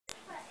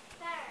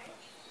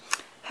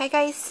Hi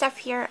guys, Steph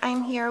here.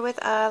 I'm here with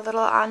a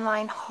little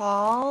online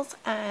hauls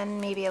and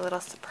maybe a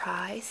little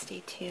surprise.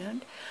 Stay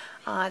tuned.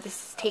 This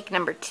is take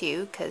number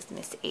 2 because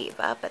Miss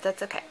Ava, but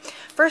that's okay.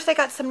 First, I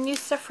got some new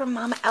stuff from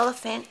Mama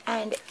Elephant,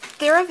 and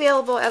they're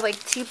available at like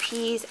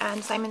 2Ps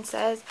and Simon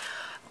Says,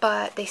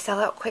 but they sell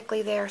out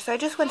quickly there. So I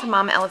just went to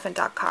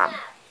mamaelephant.com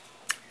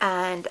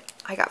and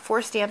I got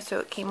 4 stamps, so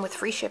it came with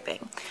free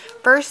shipping.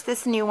 First,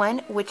 this new one,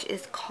 which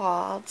is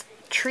called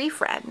Tree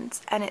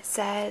Friends, and it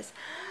says,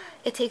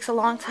 it takes a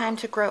long time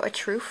to grow a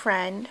true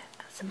friend.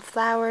 Some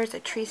flowers,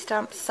 a tree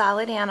stump,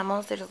 solid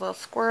animals. There's a little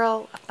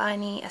squirrel, a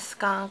bunny, a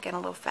skunk, and a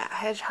little fat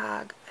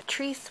hedgehog. A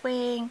tree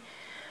swing,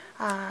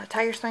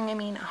 tiger swing,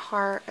 a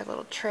heart, a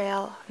little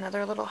trail,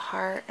 another little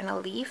heart, and a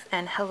leaf.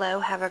 And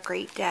hello, have a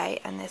great day.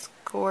 And this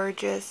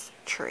gorgeous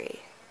tree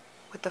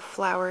with the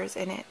flowers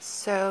in it.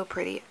 So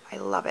pretty. I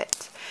love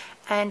it.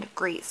 And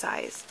great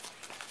size.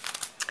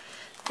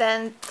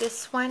 Then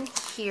this one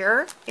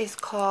here is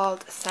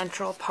called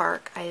Central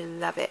Park. I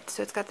love it.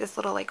 So it's got this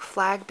little like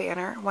flag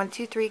banner. 1,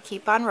 2, 3,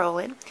 keep on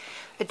rolling.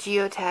 A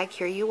geotag,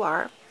 here you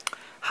are.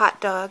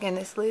 Hot dog, and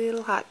this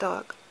little hot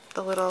dog.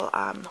 The little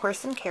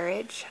horse and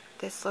carriage.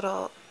 This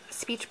little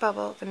speech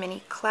bubble. The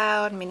mini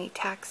cloud, mini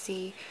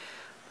taxi.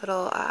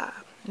 Little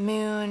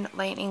moon,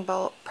 lightning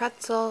bolt,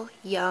 pretzel,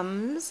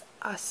 yums,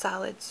 a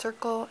solid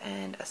circle,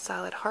 and a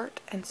solid heart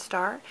and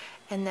star.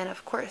 And then,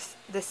 of course,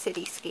 the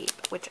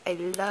cityscape, which I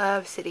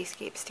love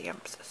cityscape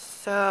stamps.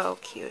 So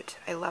cute.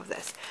 I love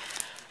this.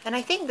 And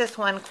I think this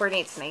one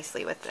coordinates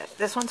nicely with it.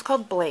 This one's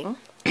called Bling.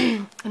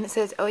 And it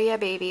says, oh yeah,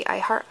 baby, I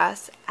heart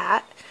us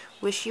at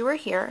wish you were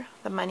here,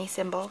 the money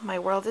symbol. My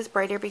world is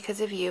brighter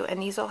because of you.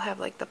 And these all have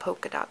like the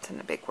polka dots and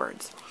the big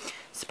words.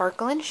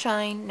 Sparkle and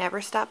shine,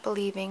 never stop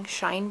believing,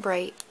 shine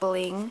bright,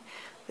 bling,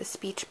 the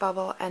speech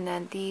bubble. And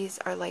then these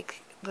are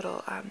like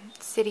little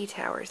city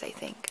towers, I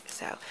think.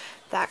 So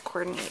that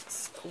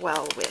coordinates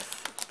well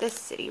with this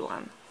city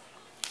one.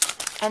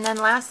 And then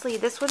lastly,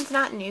 this one's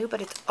not new,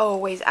 but it's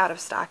always out of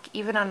stock.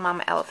 Even on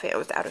Mama Elephant, it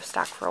was out of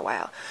stock for a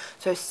while.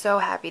 So I was so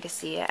happy to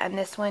see it. And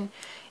this one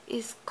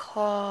is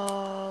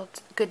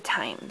called Good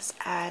Times,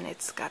 and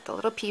it's got the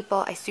little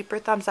people. I super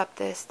thumbs up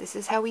this. This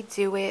is how we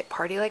do it.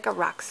 Party like a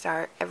rock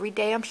star. Every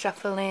day I'm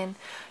shuffling.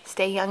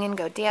 Stay young and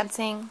go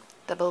dancing.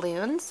 The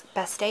balloons,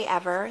 best day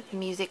ever. The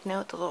music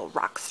note, the little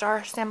rock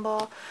star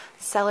symbol.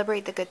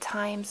 Celebrate the good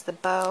times. The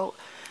bow.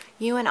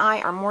 You and I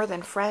are more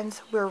than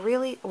friends. We're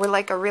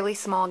like a really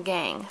small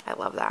gang. I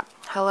love that.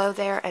 Hello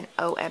there and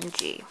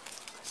OMG.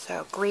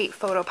 So great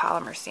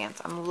photopolymer stamps.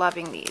 I'm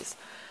loving these.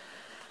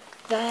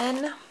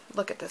 Then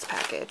look at this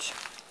package.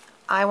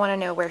 I want to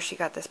know where she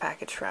got this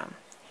package from.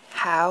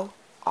 How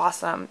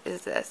awesome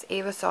is this?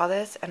 Ava saw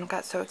this and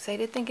got so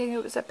excited thinking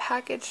it was a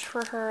package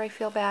for her. I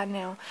feel bad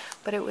now,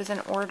 but it was an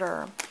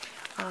order.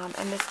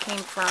 And this came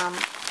from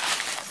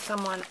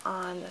someone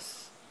on the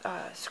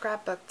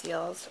Scrapbook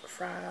Deals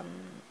from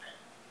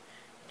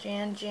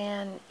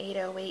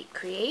Jan808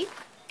 Create.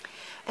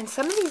 And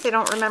some of these I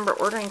don't remember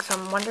ordering, so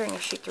I'm wondering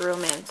if she threw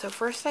them in. So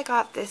first I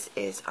got this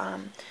is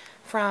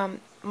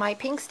from My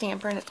Pink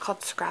Stamper, and it's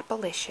called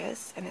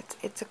Scrapalicious, and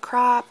it's a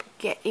crop.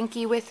 Getting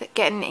inky with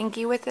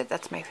it.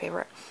 That's my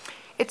favorite.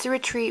 It's a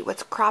retreat.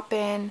 What's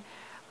croppin'?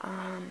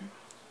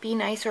 Be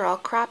nice or I'll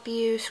crop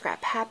you.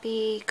 Scrap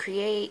happy.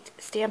 Create.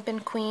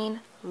 Stampin' Queen.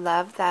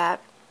 Love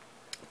that.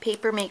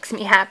 Paper makes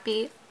me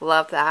happy.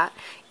 Love that.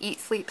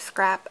 Eat, sleep,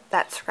 scrap.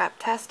 That's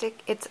scraptastic.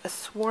 It's a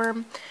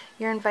swarm.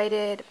 You're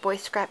invited. Boy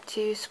scrap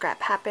too.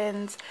 Scrap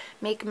happens.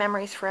 Make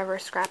memories forever.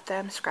 Scrap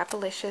them.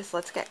 Scrapalicious.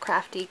 Let's get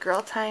crafty.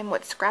 Girl time.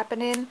 What's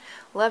scrapping in?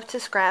 Love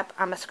to scrap.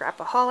 I'm a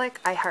scrapaholic.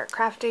 I heart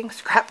crafting.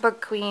 Scrapbook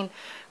queen.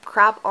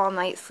 Crop all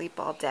night. Sleep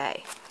all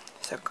day.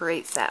 So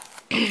great set.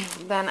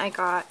 Then I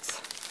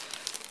got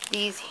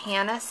these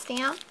Hannah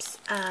stamps,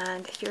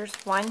 and here's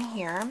one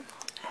here.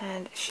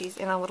 And she's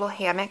in a little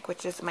hammock,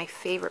 which is my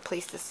favorite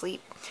place to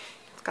sleep.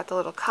 It's got the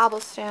little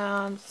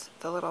cobblestones,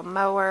 the little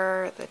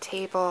mower, the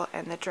table,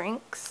 and the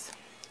drinks.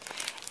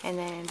 And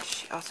then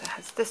she also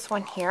has this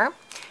one here,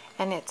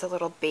 and it's a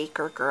little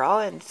baker girl,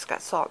 and it's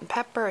got salt and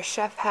pepper, a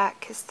chef hat,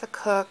 kiss the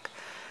cook,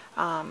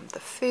 the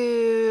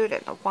food,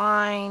 and the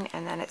wine,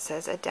 and then it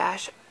says a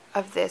dash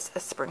of this, a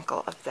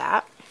sprinkle of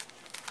that.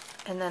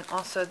 And then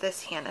also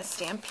this Hannah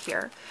stamp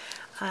here,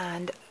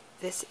 and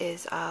this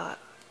is a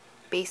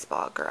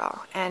baseball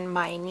girl, and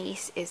my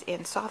niece is in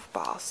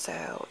softball,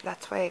 so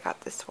that's why I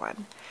got this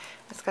one.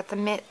 It's got the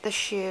mitt, the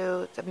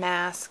shoe, the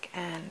mask,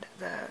 and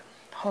the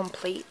home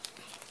plate.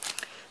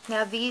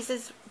 Now these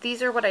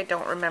are what I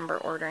don't remember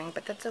ordering,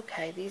 but that's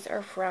okay. These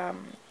are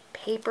from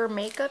Paper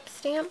Makeup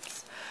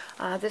Stamps.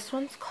 This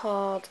one's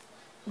called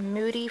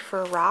Moody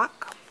for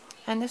Rock,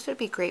 and this would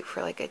be great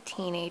for like a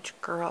teenage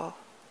girl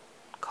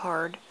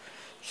card.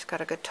 She's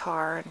got a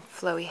guitar and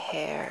flowy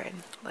hair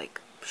and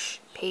like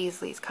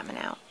paisleys coming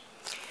out.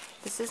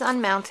 This is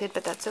unmounted,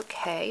 but that's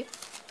okay.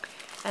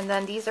 And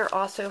then these are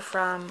also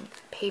from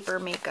Paper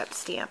Makeup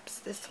Stamps.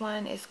 This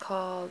one is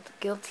called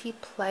Guilty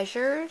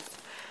Pleasures,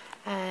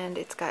 and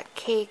it's got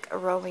cake, a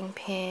rolling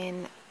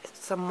pin,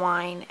 some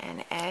wine,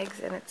 and eggs.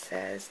 And it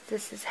says,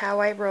 this is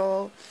how I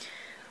roll.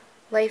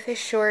 Life is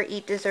short,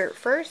 eat dessert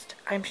first.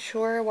 I'm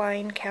sure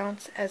wine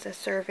counts as a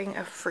serving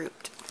of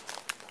fruit.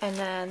 And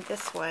then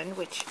this one,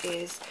 which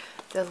is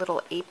the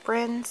little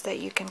aprons that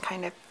you can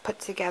kind of put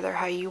together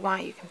how you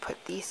want. You can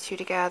put these two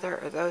together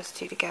or those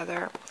two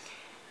together.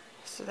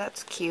 So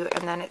that's cute.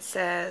 And then it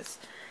says,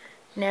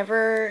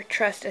 never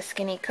trust a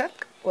skinny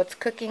cook. What's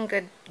cooking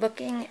good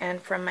looking,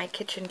 and from my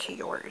kitchen to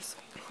yours.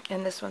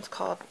 And this one's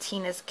called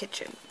Tina's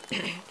Kitchen.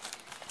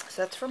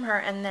 So that's from her.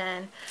 And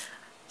then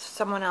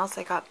someone else,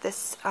 I got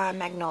this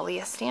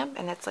Magnolia stamp,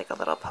 and it's like a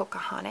little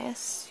Pocahontas.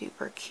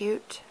 Super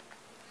cute.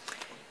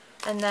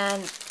 And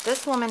then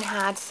this woman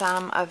had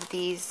some of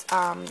these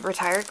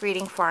Retired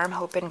Greeting Farm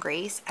Hope and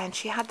Grace, and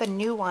she had the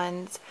new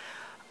ones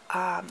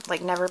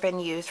like never been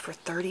used for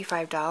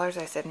 $35.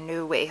 I said,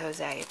 no way,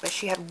 Jose. But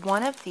she had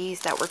one of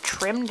these that were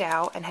trimmed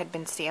out and had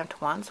been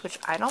stamped once, which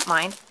I don't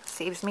mind.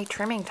 Saves me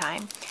trimming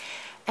time.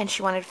 And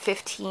she wanted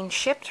 15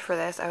 shipped for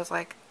this. I was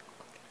like,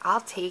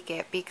 I'll take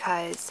it,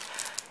 because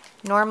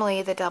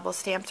normally the double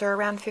stamps are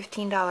around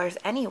 $15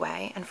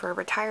 anyway. And for a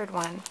retired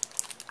one,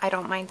 I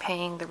don't mind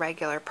paying the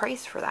regular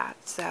price for that.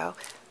 So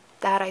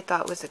that I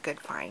thought was a good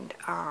find.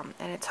 And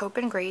it's Hope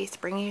and Grace,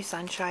 bringing you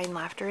sunshine,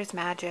 laughter is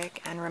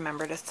magic, and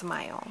remember to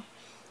smile.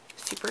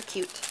 Super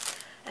cute.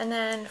 And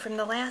then from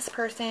the last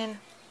person,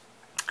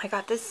 I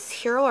got this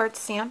Hero Art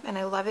stamp, and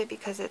I love it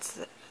because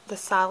it's the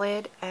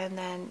solid, and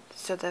then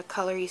so the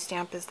color you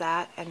stamp is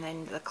that, and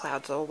then the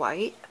clouds are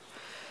white.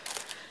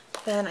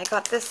 Then I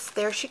got this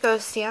There She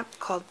Goes stamp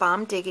called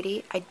Bomb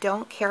Diggity. I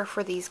don't care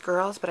for these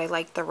girls, but I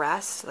like the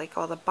rest, like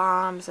all the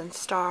bombs and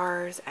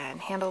stars and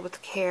Handle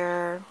with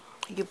Care,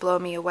 You Blow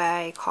Me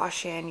Away,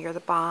 Caution, You're the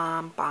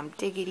Bomb, Bomb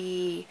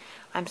Diggity,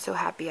 I'm So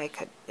Happy I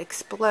Could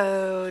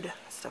Explode,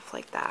 stuff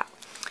like that.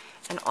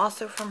 And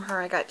also from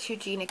her, I got two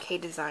Gina K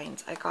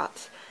designs. I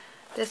got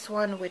this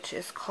one, which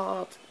is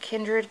called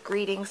Kindred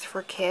Greetings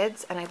for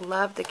Kids, and I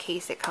love the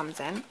case it comes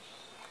in.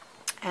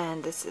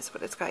 And this is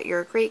what it's got. You're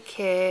a great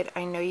kid.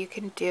 I know you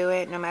can do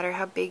it. No matter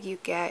how big you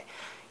get,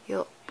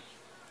 you'll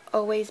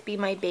always be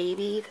my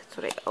baby. That's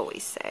what I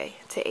always say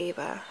to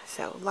Ava.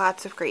 So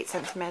lots of great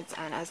sentiments.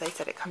 And as I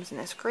said, it comes in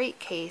this great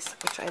case,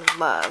 which I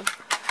love.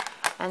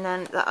 And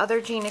then the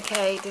other Gina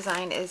K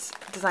design is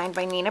designed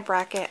by Nina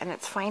Brackett, and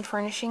it's Fine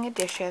Furnishing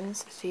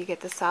Editions. So you get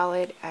the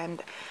solid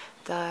and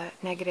the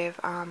negative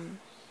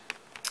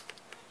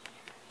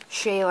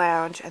Shea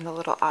Lounge and the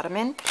little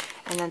ottoman.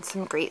 And then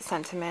some great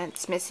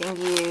sentiments. Missing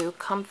you,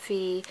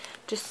 comfy,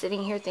 just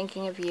sitting here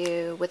thinking of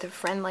you, with a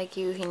friend like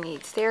you who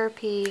needs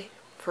therapy,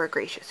 for a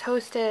gracious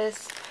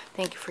hostess,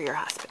 thank you for your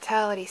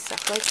hospitality,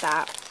 stuff like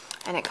that.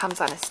 And it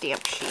comes on a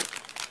stamp sheet.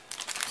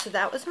 So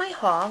that was my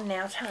haul.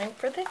 Now time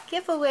for the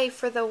giveaway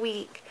for the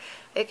week.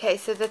 Okay,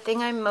 so the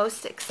thing I'm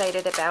most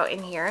excited about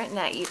in here, and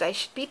that you guys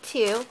should be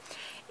too,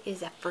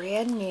 is a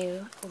brand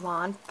new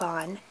Lawn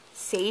Fawn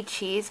Say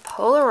Cheese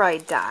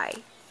Polaroid die.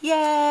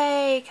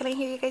 Yay! Can I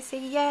hear you guys say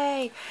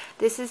yay?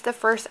 This is the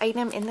first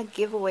item in the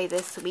giveaway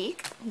this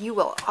week. You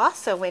will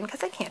also win,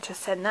 because I can't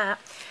just send that,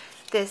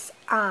 this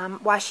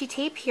washi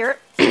tape here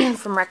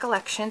from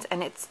Recollections,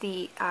 and it's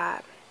the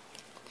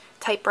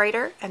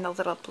typewriter and the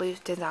little blue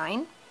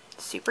design.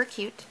 Super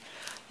cute.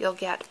 You'll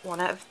get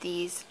one of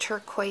these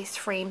turquoise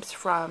frames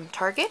from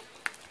Target,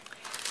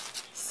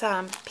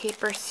 some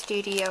Paper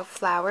Studio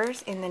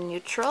flowers in the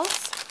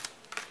neutrals,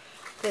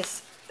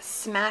 this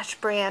Smash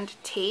brand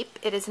tape.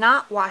 It is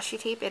not washi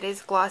tape, it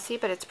is glossy,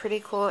 but it's pretty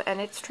cool, and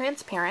it's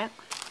transparent,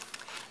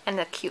 and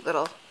a cute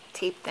little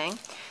tape thing.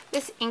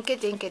 This Inka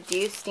Dinka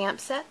Doo stamp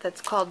set that's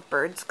called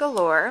Birds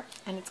Galore,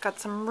 and it's got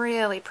some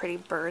really pretty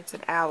birds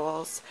and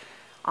owls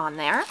on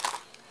there.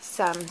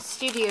 Some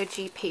Studio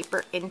G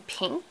paper in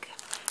pink,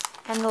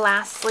 and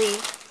lastly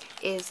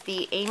is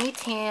the Amy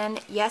Tan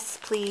Yes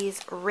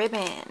Please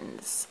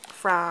ribbons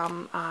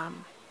from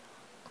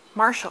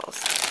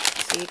Marshall's.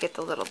 So you get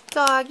the little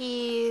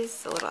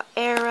doggies, the little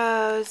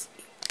arrows,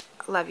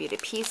 love you to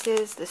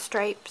pieces, the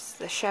stripes,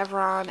 the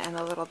chevron, and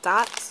the little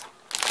dots.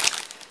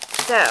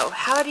 So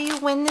how do you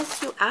win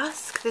this, you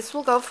ask? This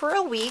will go for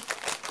a week.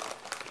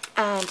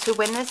 And to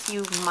win this,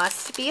 you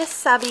must be a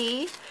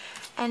subby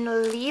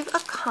and leave a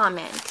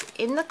comment.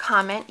 In the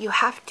comment, you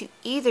have to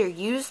either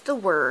use the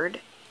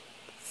word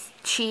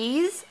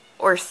cheese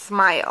or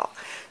smile.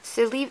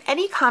 So leave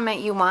any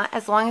comment you want,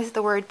 as long as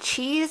the word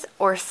cheese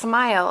or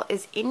smile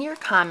is in your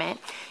comment.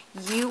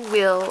 You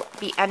will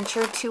be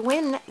entered to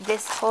win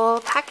this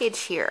whole package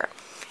here.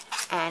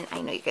 And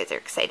I know you guys are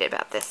excited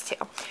about this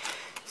too.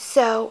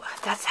 So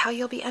that's how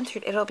you'll be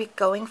entered. It'll be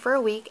going for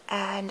a week,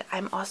 and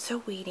I'm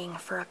also waiting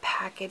for a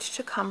package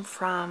to come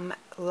from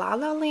La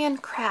La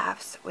Land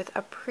Crafts with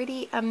a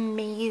pretty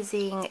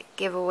amazing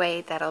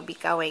giveaway that'll be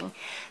going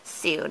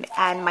soon.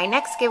 And my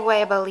next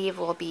giveaway, I believe,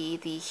 will be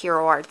the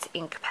Hero Arts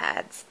ink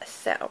pads.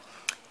 So,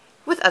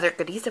 with other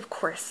goodies, of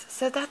course.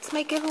 So that's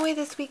my giveaway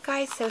this week,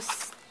 guys. So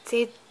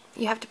say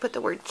you have to put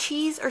the word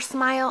cheese or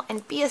smile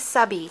and be a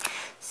subby.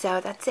 So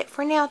that's it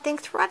for now.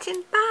 Thanks for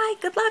watching. Bye.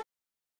 Good luck.